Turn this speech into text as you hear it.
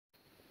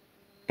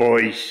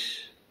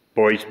Boys,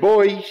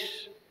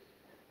 boys,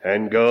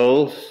 and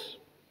girls.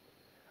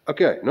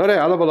 Okay, not a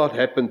hell of a lot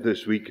happened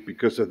this week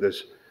because of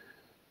this.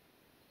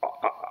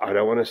 I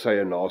don't want to say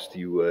a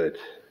nasty word,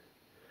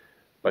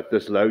 but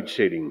this load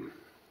shedding.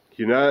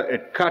 You know,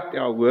 it cut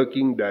our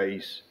working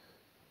days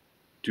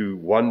to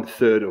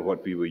 1/3 of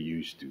what we were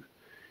used to.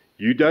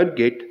 You don't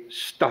get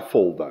stuff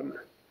all done.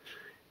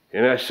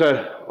 You know,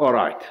 so, all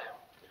right.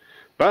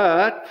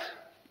 But,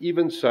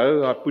 even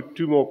so, I put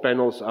 2 more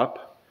panels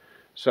up.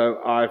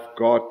 So I've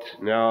got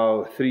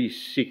now 3,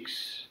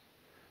 6,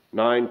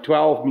 9,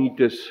 12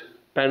 meters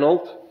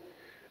paneled.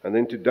 And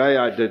then today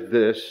I did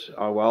this.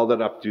 I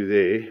welded up to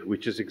there,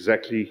 which is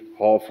exactly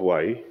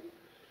halfway.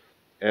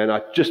 And I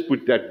just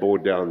put that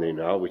board down there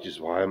now, which is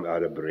why I'm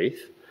out of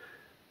breath.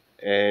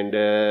 And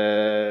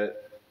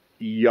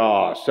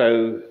yeah,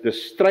 so the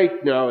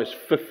straight now is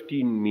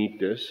 15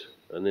 meters,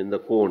 and then the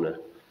corner.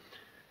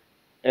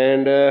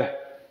 And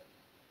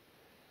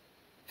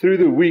through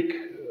the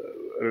week,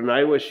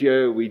 Renee was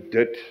here. We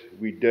did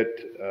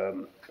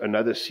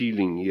another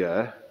ceiling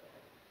here,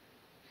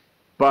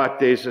 but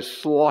there's a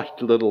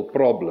slight little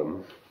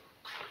problem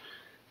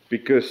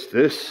because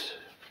this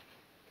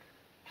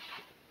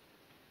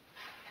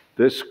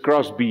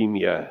cross beam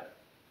here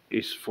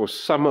is for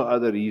some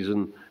other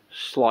reason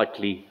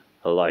slightly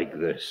like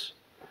this.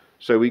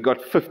 So we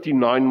got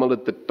 59mm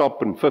at the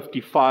top and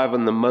 55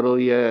 in the middle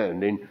here,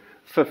 and then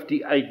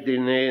 58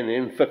 in there, and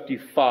then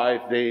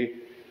 55 there.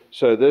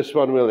 So this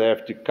one we'll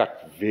have to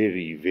cut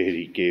very,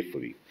 very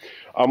carefully.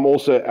 I'm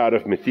also out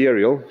of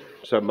material,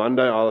 so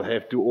Monday I'll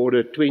have to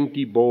order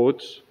 20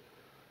 boards,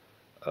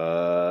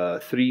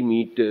 3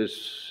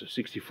 meters,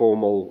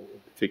 64mm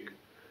thick,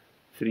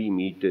 3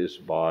 meters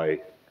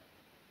by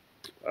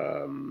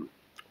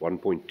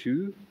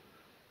 1.2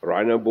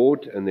 rhino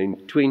board, and then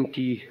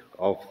 20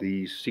 of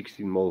these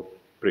 16mm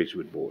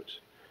presswood boards.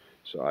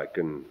 So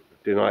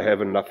then I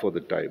have enough for the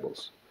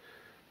tables.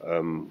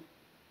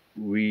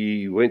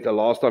 We went the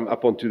last time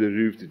up onto the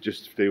roof.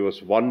 There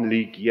was one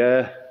leak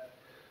here,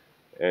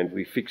 and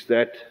we fixed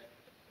that.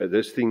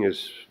 This thing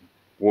is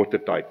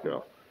watertight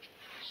now,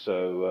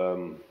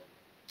 so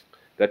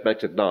that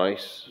makes it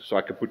nice. So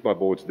I can put my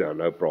boards down,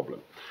 no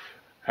problem.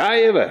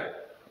 However,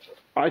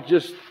 I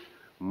just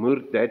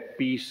moved that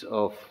piece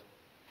of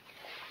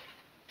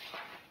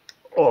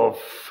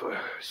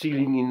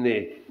ceiling in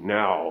there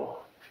now.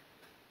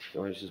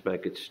 Let's just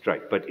make it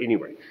straight. But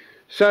anyway,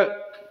 so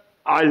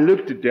I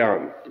looked it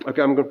down.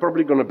 Okay, I'm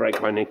probably going to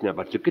break my neck now,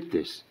 but look at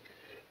this.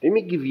 Let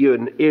me give you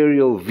an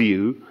aerial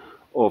view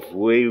of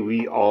where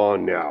we are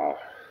now.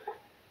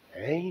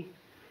 Hey.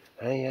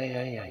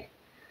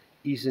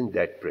 Isn't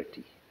that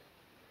pretty?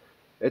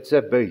 It's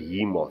a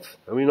behemoth.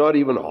 I mean, not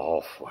even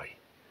halfway.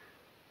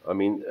 I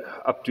mean,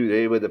 up to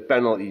there where the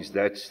panel is,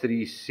 that's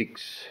 3,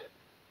 6,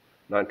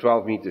 9,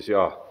 12 meters,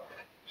 yeah.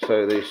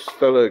 So there's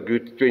still a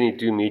good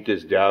 22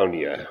 meters down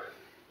here.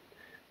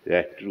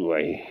 That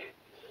way.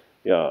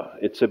 Yeah,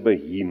 it's a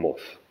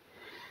behemoth.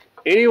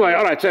 Anyway,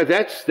 all right, so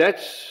that's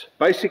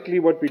basically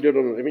what we did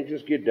on. Let me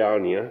just get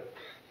down here.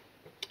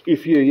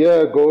 If you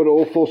hear a god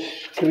awful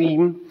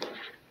scream,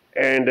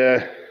 and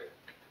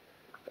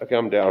okay,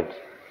 I'm down,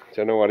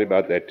 so don't worry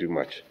about that too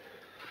much.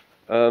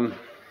 All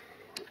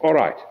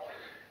right.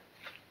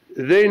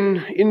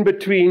 Then in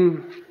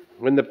between,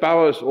 when the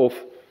power's off,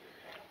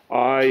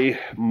 I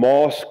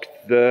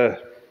masked the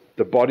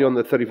body on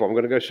the 34. I'm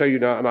going to go show you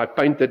now, and I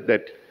painted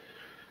that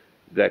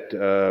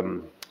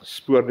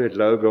Spoornet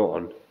logo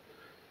on.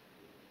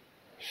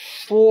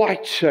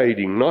 Slight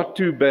shading, not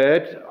too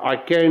bad. I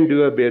can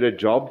do a better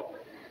job,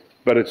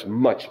 but it's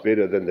much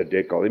better than the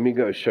decal. Let me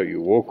go show you.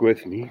 Walk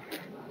with me.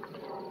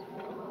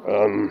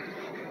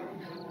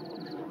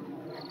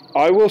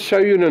 I will show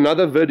you in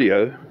another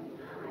video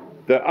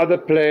the other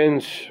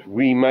plans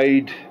we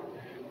made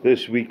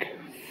this week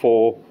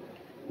for,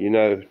 you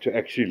know, to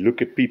actually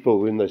look at people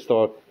when they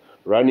start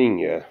running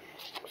here,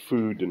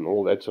 food and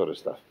all that sort of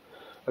stuff.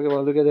 Okay,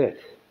 well, look at that.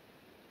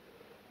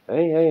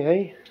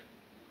 Hey.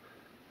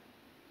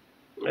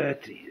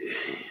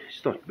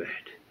 It's not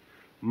bad.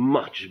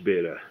 Much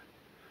better.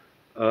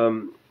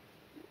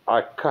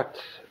 I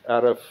cut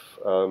out of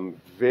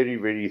very,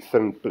 very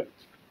thin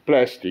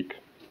plastic.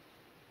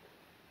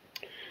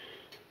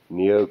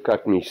 Neo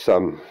cut me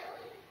some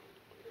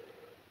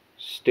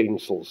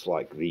stencils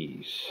like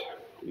these.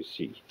 You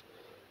see.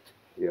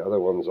 The other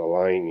ones are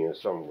lying here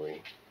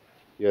somewhere.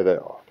 Here they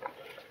are.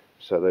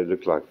 So they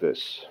look like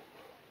this.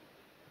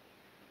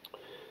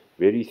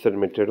 Very thin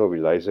material. We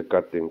laser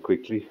cut them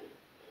quickly,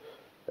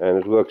 and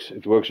it works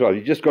well.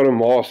 You just got to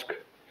mask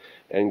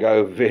and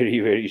go very,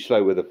 very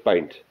slow with the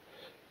paint.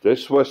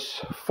 This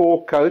was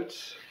 4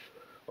 coats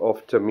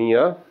of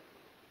Tamiya,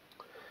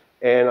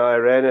 and I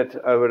ran it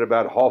over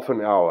about half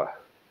an hour.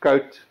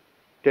 Coat,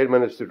 10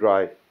 minutes to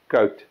dry.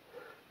 Coat,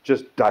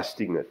 just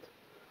dusting it.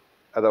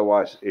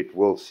 Otherwise it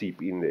will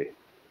seep in there.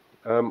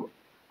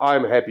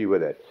 I'm happy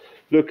with that.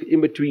 Look,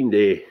 in between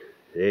there,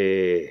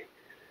 there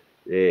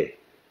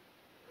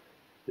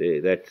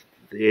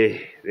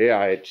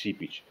I had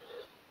seepage.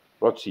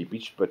 Not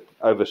seepage, but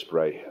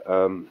overspray.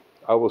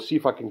 I will see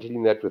if I can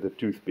clean that with a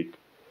toothpick,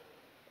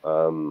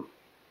 or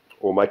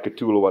make a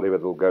tool or whatever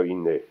that will go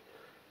in there,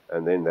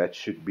 and then that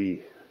should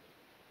be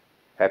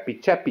happy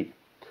chappy.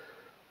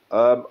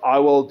 I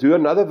will do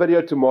another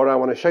video tomorrow. I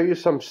want to show you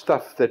some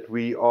stuff that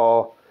we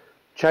are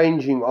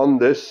changing on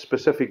this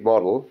specific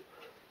model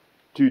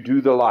to do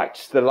the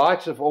lights. The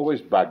lights have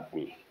always bugged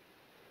me.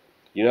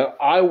 You know,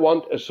 I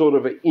want a sort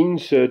of an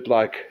insert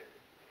like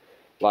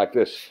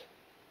this,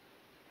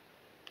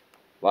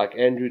 like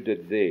Andrew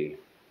did there.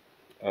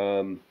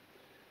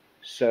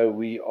 So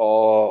we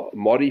are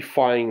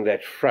modifying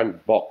that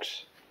front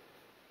box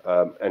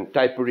and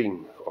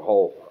tapering a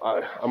hole.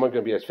 I'm not going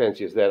to be as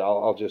fancy as that.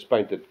 I'll just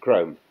paint it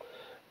chrome.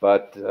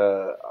 But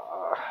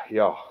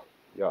yeah,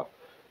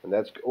 and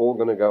that's all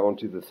going to go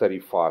onto the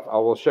 35. I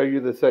will show you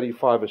the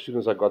 35 as soon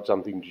as I got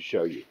something to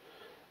show you.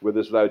 With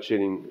this load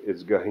shedding,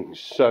 it's going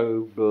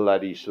so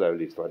bloody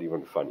slowly, it's not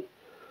even funny.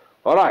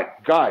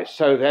 Alright, guys,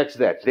 so that's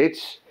that.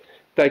 Let's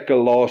take a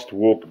last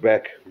walk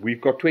back.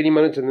 We've got 20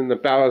 minutes and then the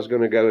power's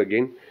going to go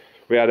again.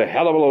 We had a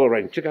hell of a lot of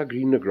rain. Check how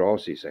green the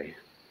grass is, eh?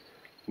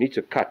 Needs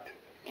a cut.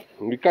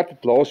 We cut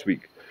it last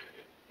week,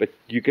 but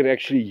you can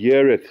actually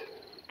hear it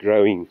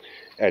growing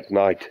at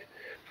night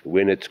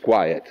when it's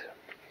quiet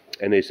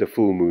and there's a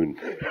full moon.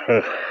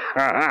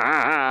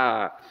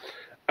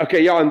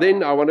 Okay, yeah, and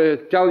then I want to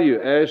tell you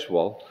as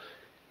well,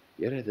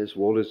 yeah, this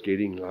wall is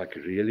getting like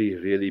really,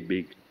 really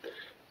big.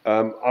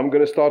 I'm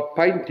going to start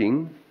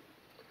painting.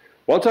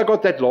 Once I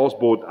got that last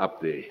board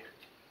up there,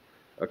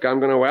 okay, I'm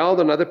going to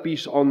weld another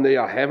piece on there.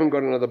 I haven't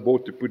got another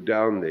board to put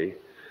down there,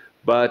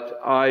 but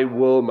I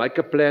will make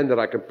a plan that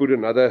I can put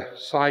another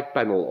side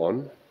panel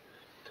on,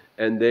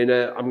 and then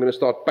I'm going to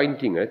start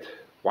painting it,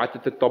 white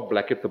at the top,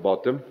 black at the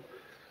bottom.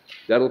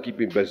 That'll keep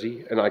me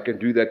busy, and I can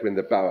do that when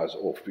the power's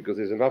off, because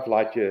there's enough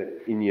light here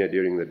in here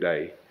during the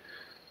day,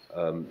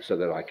 so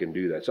that I can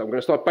do that. So I'm going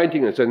to start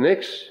painting it. So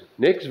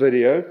next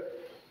video,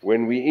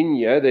 when we're in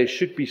here, there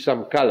should be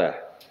some color,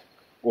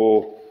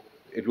 or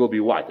it will be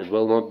white. It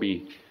will not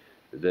be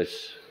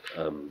this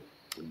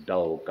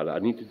dull color. I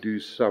need to do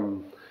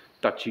some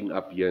touching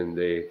up here and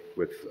there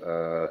with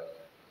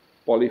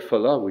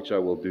polyfiller, which I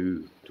will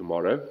do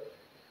tomorrow,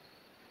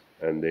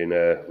 and then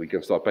we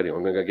can start painting.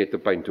 I'm going to go get the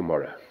paint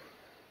tomorrow.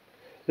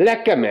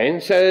 Lekker,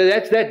 man. So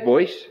that's that,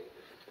 boys.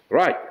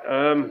 Right,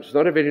 it's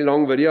not a very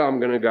long video. I'm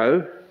going to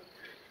go,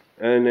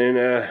 and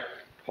then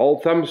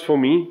hold thumbs for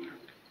me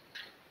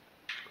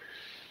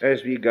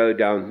as we go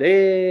down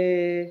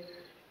there.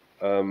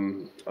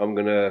 I'm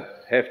going to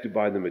have to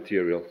buy the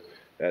material.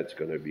 That's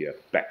going to be a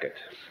packet.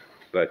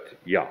 But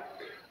yeah.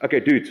 Okay,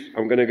 dudes,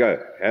 I'm going to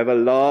go. Have a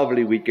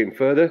lovely weekend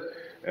further,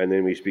 and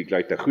then we speak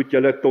later. Goed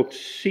julle, tot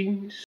ziens.